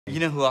You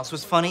know who else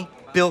was funny?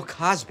 Bill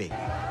Cosby.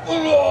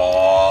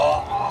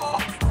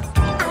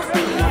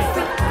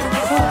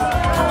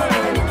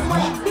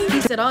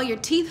 He said all your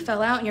teeth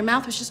fell out and your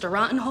mouth was just a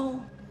rotten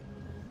hole.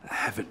 I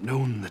haven't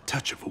known the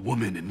touch of a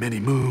woman in many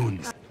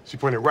moons. She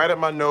pointed right at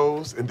my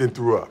nose and then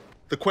threw up.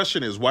 The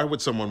question is, why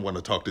would someone want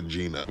to talk to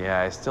Gina? Yeah,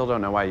 I still don't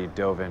know why you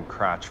dove in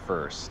crotch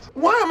first.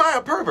 Why am I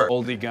a pervert?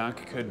 Oldie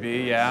gunk could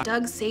be, yeah.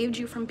 Doug saved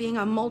you from being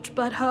a mulch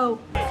butt hoe.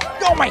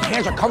 Oh, my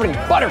hands are covered in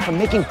butter from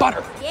making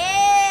butter. Yeah!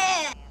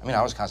 I mean,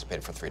 I was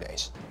constipated for 3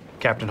 days.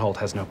 Captain Holt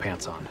has no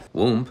pants on.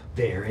 Womb.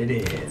 There it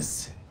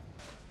is.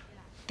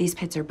 These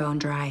pits are bone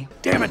dry.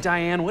 Damn it,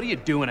 Diane, what are you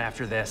doing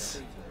after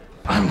this?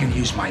 I'm gonna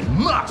use my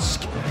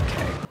musk.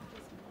 Okay.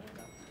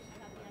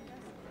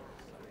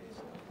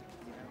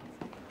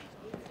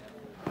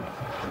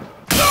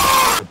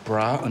 The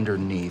bra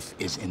underneath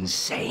is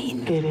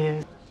insane. It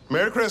is.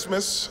 Merry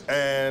Christmas,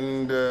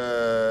 and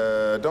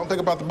don't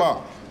think about the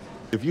bomb.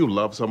 If you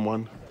love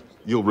someone,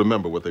 you'll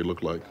remember what they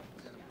look like.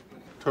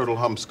 Turtle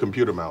humps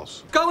computer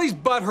mouse. Gully's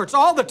butt hurts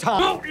all the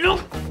time.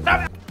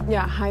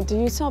 Yeah, hi, do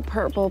you sell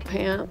purple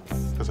pants?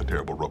 That's a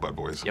terrible robot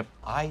voice. Yep.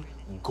 I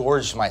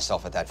gorged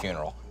myself at that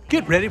funeral.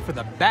 Get ready for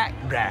the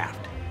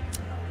backdraft,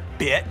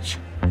 bitch.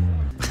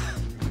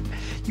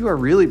 You are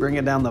really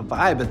bringing down the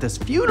vibe at this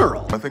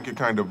funeral. I think you're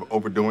kind of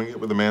overdoing it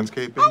with the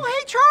manscaping. Oh,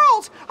 hey,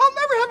 Charles, I'll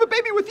never have a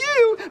baby with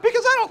you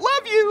because I don't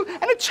love you,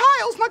 and a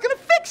child's not gonna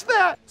fix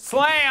that.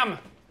 Slam!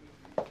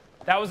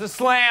 That was a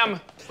slam.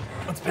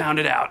 Let's pound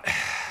it out.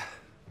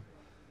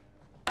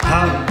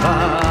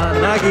 Hava,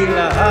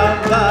 nagila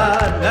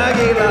hava,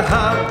 nagila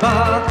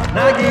hava,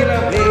 nagila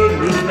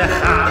baby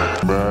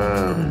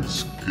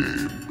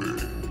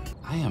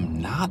I am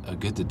not a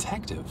good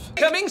detective.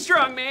 Coming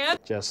strong, man.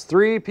 Just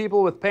 3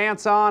 people with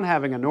pants on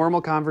having a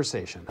normal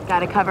conversation.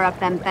 Gotta cover up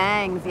them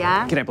fangs,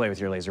 yeah? Can I play with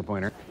your laser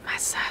pointer? My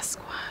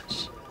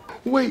Sasquatch.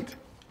 Wait,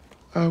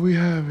 are we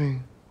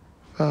having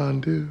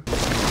fondue?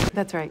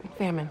 That's right,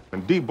 famine.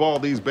 And deball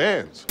these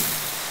bands.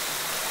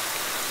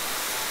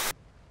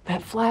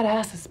 That flat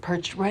ass is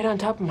perched right on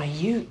top of my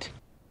ute.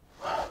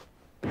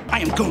 I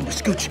am going to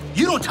scooch.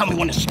 You don't tell me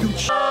when to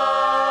scooch.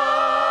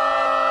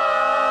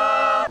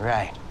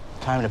 Right.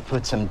 Time to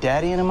put some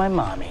daddy into my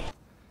mommy.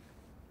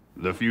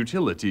 The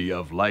futility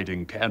of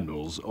lighting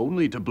candles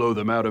only to blow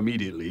them out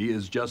immediately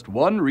is just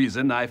one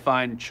reason I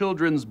find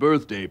children's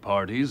birthday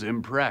parties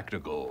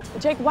impractical.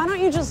 Jake, why don't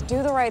you just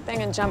do the right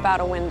thing and jump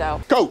out a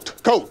window?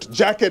 Coat,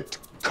 jacket,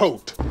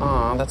 coat.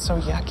 Aw, that's so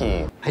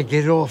yucky. I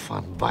get off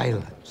on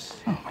violence.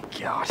 Oh my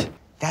God.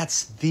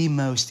 That's the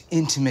most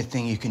intimate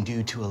thing you can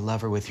do to a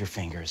lover with your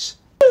fingers.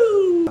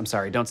 I'm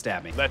sorry, don't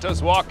stab me. Let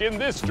us walk in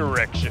this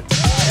direction.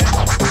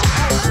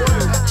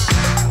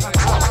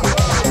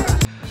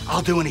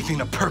 I'll do anything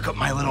to perk up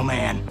my little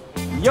man.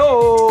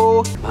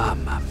 Yo!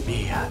 Mamma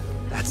mia,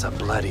 that's a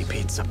bloody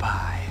pizza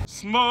pie.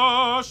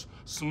 Smosh!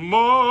 Smosh!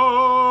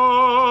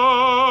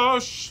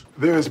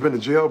 There has been a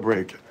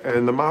jailbreak,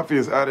 and the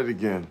mafia's at it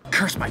again.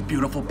 Curse my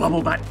beautiful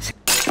bubble butt.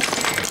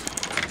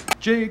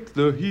 Jake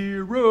the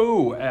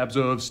hero, abs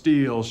of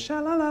steel,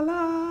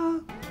 sha-la-la-la.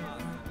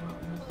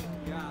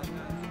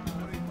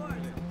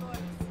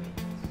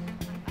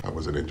 I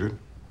wasn't injured.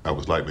 I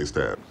was lightly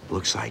stabbed.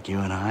 Looks like you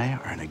and I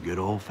are in a good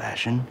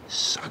old-fashioned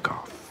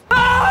suck-off.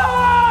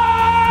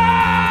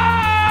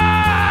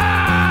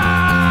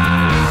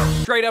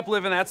 Straight up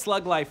living that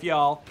slug life,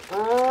 y'all.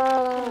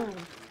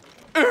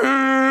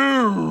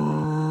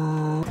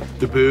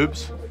 The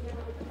boobs.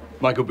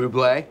 Michael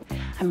Bublé.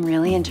 I'm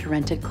really into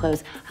rented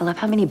clothes. I love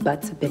how many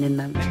butts have been in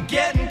them.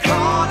 Getting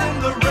caught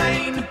in the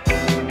rain.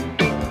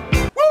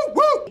 Woo,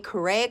 woo!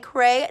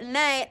 Cray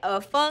night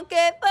of funky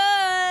fun.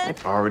 I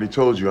already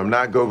told you, I'm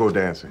not go-go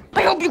dancing.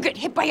 I hope you get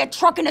hit by a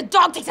truck and a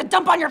dog takes a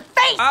dump on your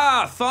face!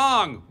 Ah,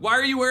 thong! Why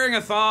are you wearing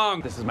a thong?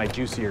 This is my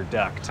juicier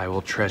duct. I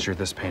will treasure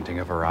this painting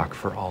of a rock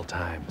for all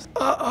times.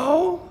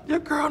 Uh-oh, your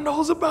girl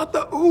knows about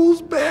the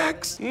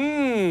Uzbeks.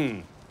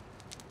 Mmm.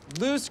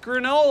 Loose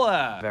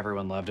granola.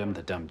 Everyone loved him,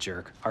 the dumb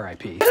jerk.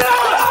 R.I.P.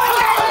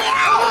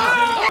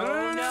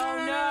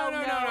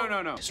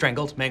 No.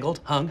 Strangled, mangled,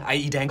 hung,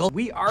 i.e. dangled.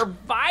 We are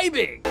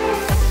vibing.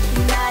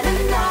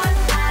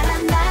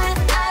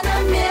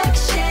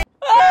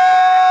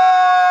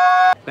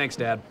 Thanks,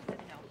 Dad.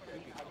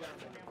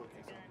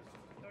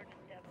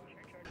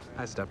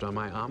 I stepped on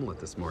my omelet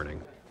this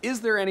morning. Is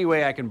there any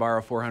way I can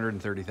borrow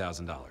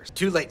 $430,000?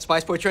 Too late.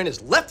 Spice Boy train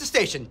has left the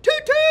station.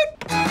 Toot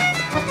toot!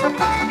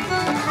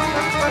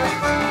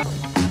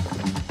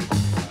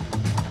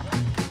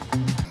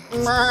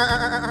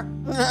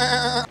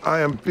 I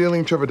am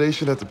feeling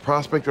trepidation at the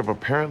prospect of a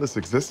parentless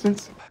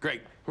existence.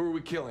 Great. Who are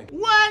we killing?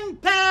 1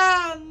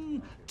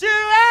 pound to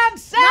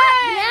answer!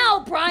 Not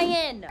now,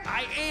 Brian!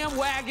 I am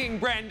wagging,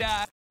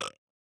 Brenda.